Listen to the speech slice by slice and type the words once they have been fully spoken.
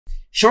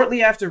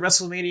Shortly after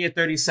WrestleMania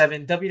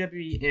 37,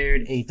 WWE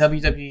aired a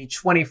WWE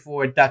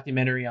 24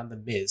 documentary on The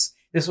Miz.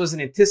 This was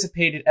an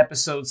anticipated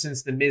episode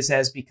since The Miz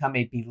has become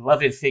a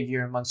beloved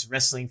figure amongst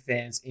wrestling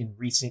fans in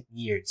recent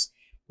years.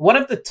 One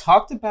of the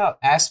talked about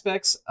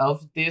aspects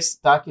of this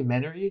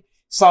documentary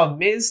saw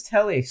Miz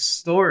tell a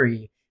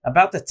story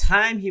about the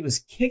time he was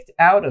kicked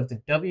out of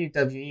the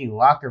WWE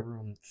locker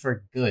room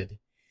for good.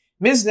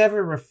 Miz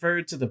never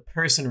referred to the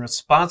person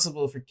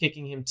responsible for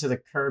kicking him to the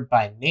curb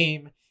by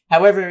name.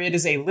 However, it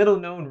is a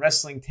little-known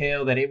wrestling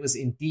tale that it was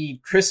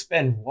indeed Chris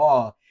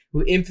Benoit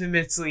who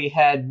infamously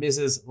had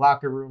Miz's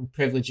locker room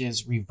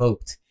privileges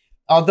revoked.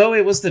 Although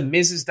it was the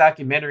Miz's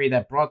documentary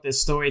that brought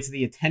this story to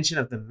the attention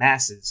of the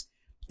masses,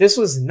 this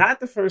was not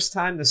the first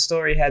time the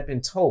story had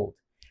been told.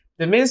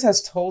 The Miz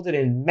has told it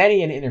in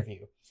many an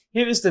interview.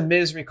 Here is the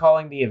Miz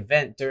recalling the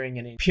event during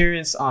an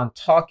appearance on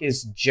Talk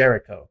Is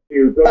Jericho.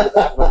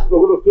 The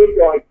little kid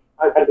going,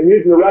 I've been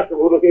using the restroom, the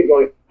little kid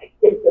going, I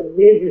think the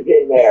Miz is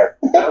in there.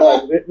 I'm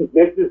like, this is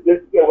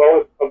the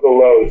lowest of the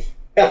lows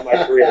of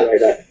my career right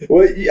now.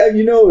 Well,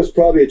 you know, it was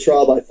probably a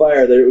trial by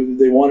fire.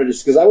 They wanted to,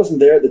 because I wasn't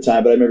there at the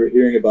time, but I remember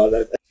hearing about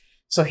it.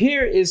 So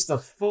here is the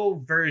full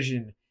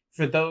version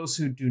for those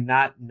who do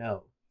not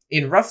know.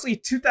 In roughly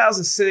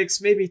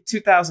 2006, maybe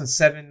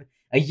 2007,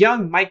 a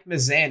young Mike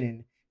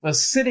Mizanin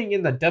was sitting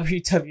in the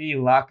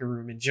WWE locker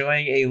room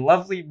enjoying a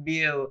lovely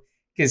meal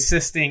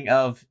consisting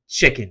of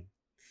chicken.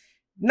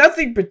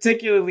 Nothing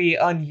particularly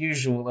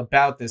unusual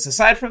about this,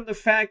 aside from the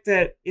fact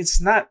that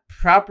it's not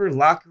proper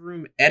locker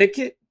room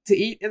etiquette to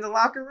eat in the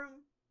locker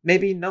room.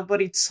 Maybe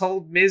nobody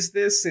told Miz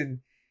this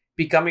in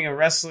Becoming a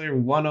Wrestler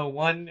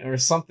 101 or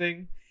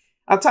something.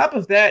 On top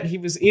of that, he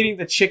was eating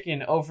the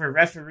chicken over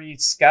referee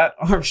Scott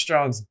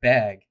Armstrong's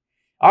bag.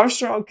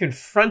 Armstrong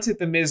confronted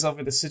The Miz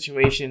over the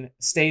situation,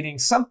 stating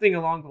something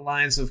along the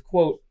lines of,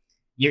 quote,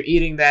 "You're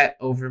eating that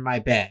over my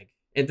bag."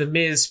 And The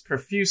Miz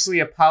profusely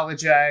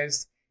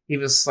apologized. He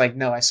was like,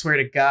 "No, I swear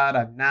to God,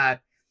 I'm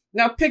not."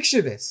 Now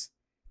picture this.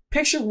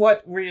 Picture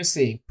what we're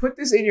seeing. Put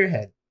this in your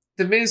head.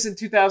 The Miz in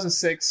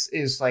 2006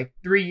 is like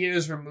 3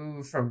 years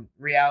removed from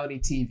reality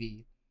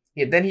TV.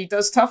 Then he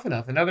does Tough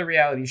Enough, another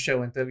reality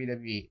show in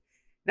WWE.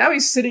 Now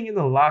he's sitting in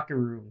the locker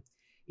room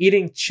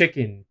eating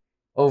chicken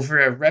over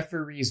a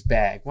referee's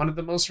bag, one of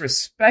the most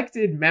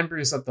respected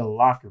members of the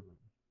locker room.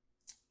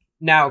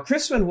 Now,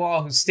 Chris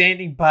Benoit, who's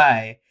standing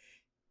by,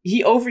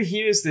 he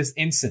overhears this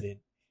incident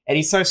and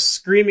he starts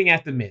screaming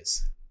at The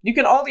Miz. You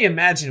can only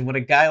imagine what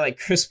a guy like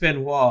Chris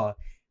Benoit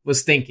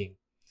was thinking.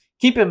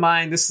 Keep in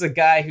mind, this is a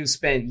guy who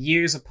spent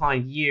years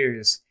upon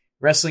years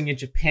wrestling in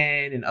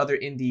Japan and other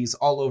indies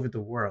all over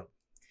the world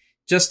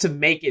just to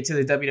make it to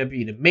the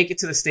WWE, to make it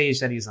to the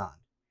stage that he's on.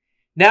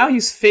 Now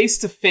he's face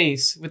to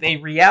face with a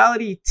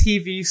reality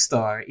TV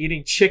star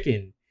eating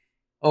chicken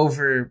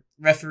over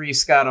referee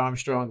Scott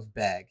Armstrong's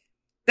bag.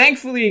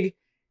 Thankfully,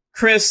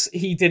 Chris,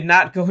 he did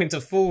not go into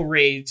full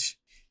rage.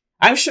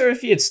 I'm sure if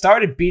he had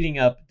started beating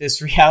up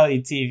this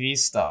reality TV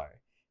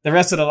star, the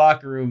rest of the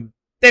locker room,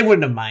 they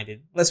wouldn't have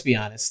minded. Let's be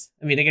honest.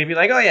 I mean, they're going to be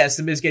like, oh yeah, it's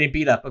the Miz getting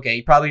beat up. Okay,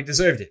 he probably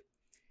deserved it.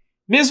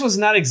 Miz was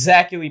not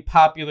exactly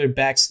popular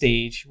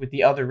backstage with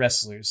the other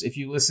wrestlers if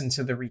you listen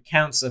to the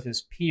recounts of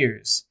his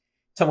peers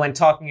when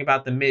talking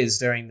about the Miz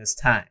during this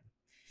time.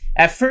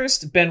 At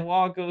first,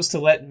 Benoit goes to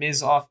let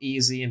Miz off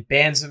easy and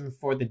bans him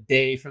for the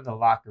day from the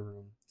locker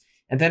room.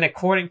 And then,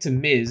 according to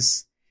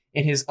Miz,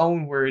 in his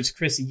own words,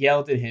 Chris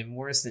yelled at him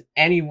worse than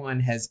anyone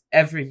has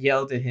ever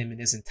yelled at him in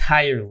his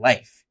entire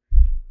life.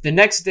 The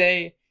next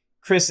day,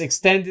 Chris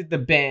extended the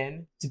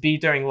ban to be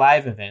during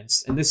live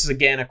events, and this is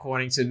again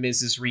according to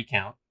Miz's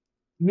recount.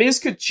 Miz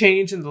could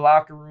change in the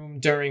locker room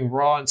during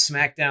Raw and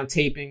SmackDown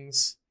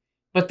tapings,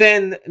 but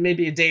then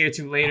maybe a day or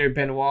two later,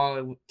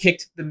 Benoit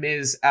kicked the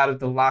Miz out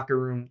of the locker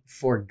room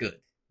for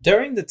good.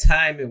 During the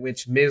time in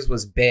which Miz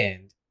was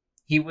banned,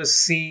 he was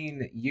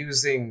seen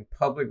using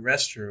public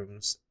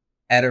restrooms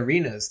at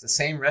arenas, the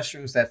same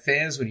restrooms that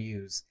fans would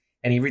use.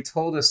 And he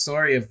retold a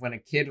story of when a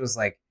kid was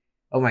like,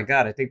 "Oh my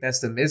God, I think that's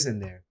the Miz in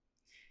there."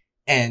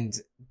 And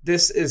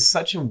this is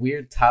such a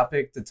weird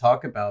topic to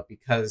talk about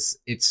because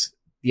it's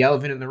the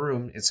elephant in the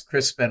room. It's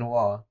Chris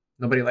Benoit.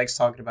 Nobody likes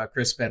talking about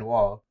Chris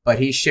Benoit, but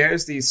he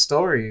shares these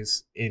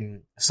stories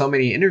in so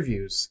many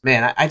interviews.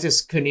 Man, I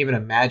just couldn't even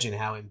imagine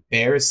how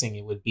embarrassing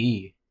it would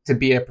be to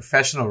be a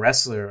professional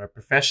wrestler or a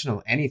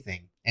professional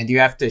anything. And you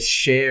have to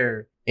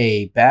share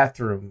a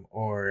bathroom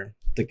or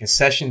the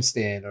concession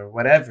stand or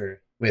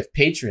whatever with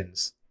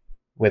patrons,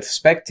 with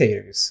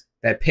spectators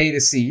that pay to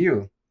see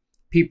you.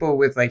 People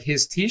with like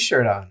his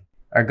t-shirt on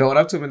are going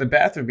up to him in the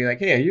bathroom and be like,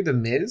 "Hey, are you the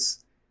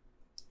Miz?"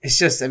 It's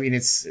just, I mean,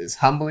 it's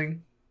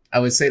humbling, I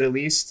would say the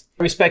least.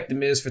 I respect The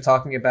Miz for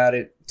talking about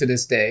it to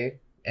this day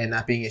and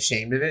not being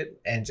ashamed of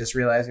it and just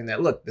realizing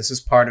that, look, this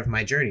is part of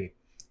my journey.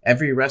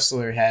 Every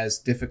wrestler has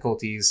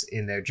difficulties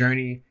in their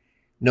journey.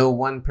 No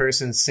one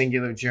person's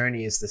singular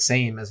journey is the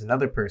same as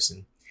another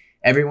person.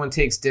 Everyone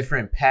takes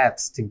different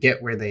paths to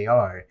get where they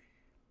are.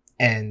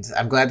 And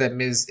I'm glad that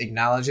Miz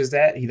acknowledges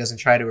that. He doesn't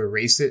try to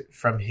erase it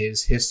from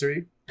his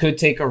history. Could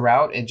take a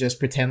route and just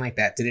pretend like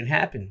that didn't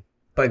happen.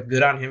 But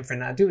good on him for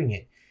not doing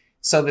it.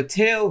 So the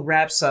tale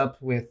wraps up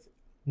with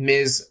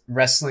Miz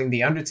wrestling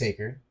The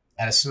Undertaker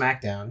at a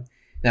SmackDown.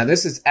 Now,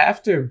 this is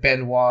after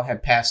Benoit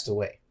had passed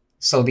away.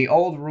 So the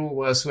old rule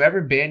was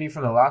whoever banned you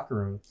from the locker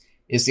room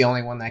is the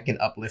only one that can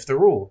uplift the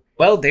rule.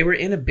 Well, they were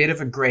in a bit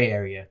of a gray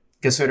area,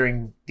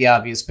 considering the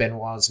obvious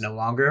Benoit is no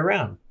longer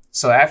around.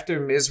 So after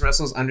Miz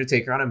wrestles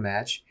Undertaker on a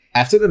match,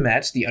 after the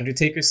match, the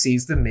Undertaker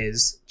sees the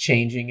Miz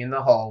changing in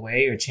the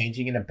hallway or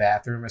changing in a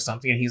bathroom or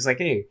something, and he's like,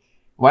 hey,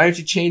 why aren't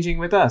you changing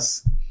with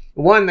us?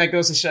 One, that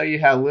goes to show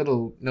you how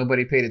little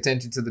nobody paid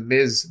attention to the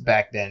Miz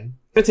back then.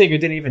 Undertaker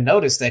didn't even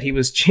notice that he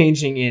was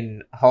changing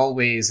in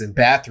hallways and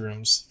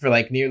bathrooms for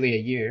like nearly a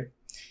year.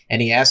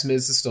 And he asked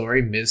Miz the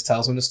story, Miz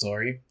tells him the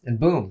story, and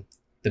boom,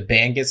 the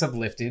ban gets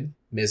uplifted.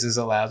 Miz is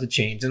allowed to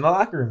change in the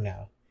locker room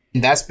now.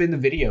 And that's been the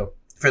video.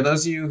 For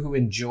those of you who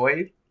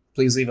enjoyed,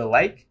 please leave a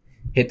like,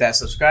 hit that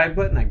subscribe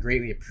button. I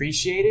greatly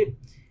appreciate it.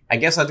 I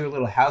guess I'll do a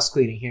little house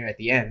cleaning here at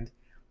the end.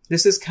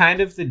 This is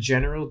kind of the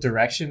general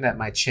direction that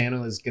my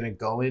channel is going to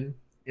go in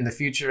the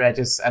future. I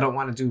don't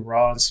want to do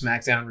Raw and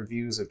SmackDown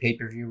reviews or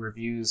pay-per-view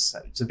reviews.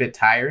 It's a bit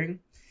tiring.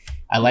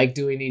 I like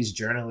doing these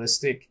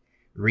journalistic,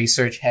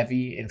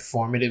 research-heavy,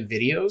 informative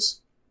videos.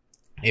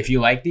 If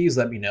you like these,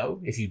 let me know.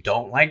 If you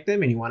don't like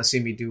them and you want to see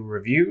me do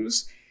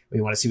reviews, or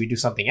you want to see me do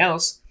something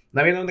else,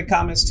 let me know in the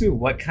comments too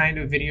what kind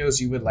of videos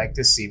you would like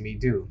to see me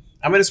do.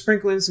 I'm going to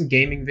sprinkle in some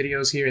gaming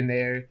videos here and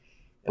there.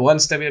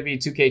 Once WWE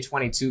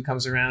 2K22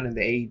 comes around and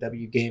the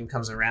AEW game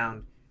comes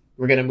around,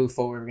 we're going to move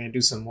forward. We're going to do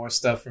some more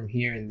stuff from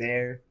here and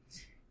there.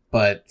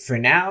 But for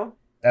now,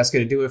 that's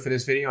going to do it for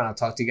this video, and I'll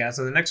talk to you guys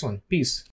on the next one. Peace.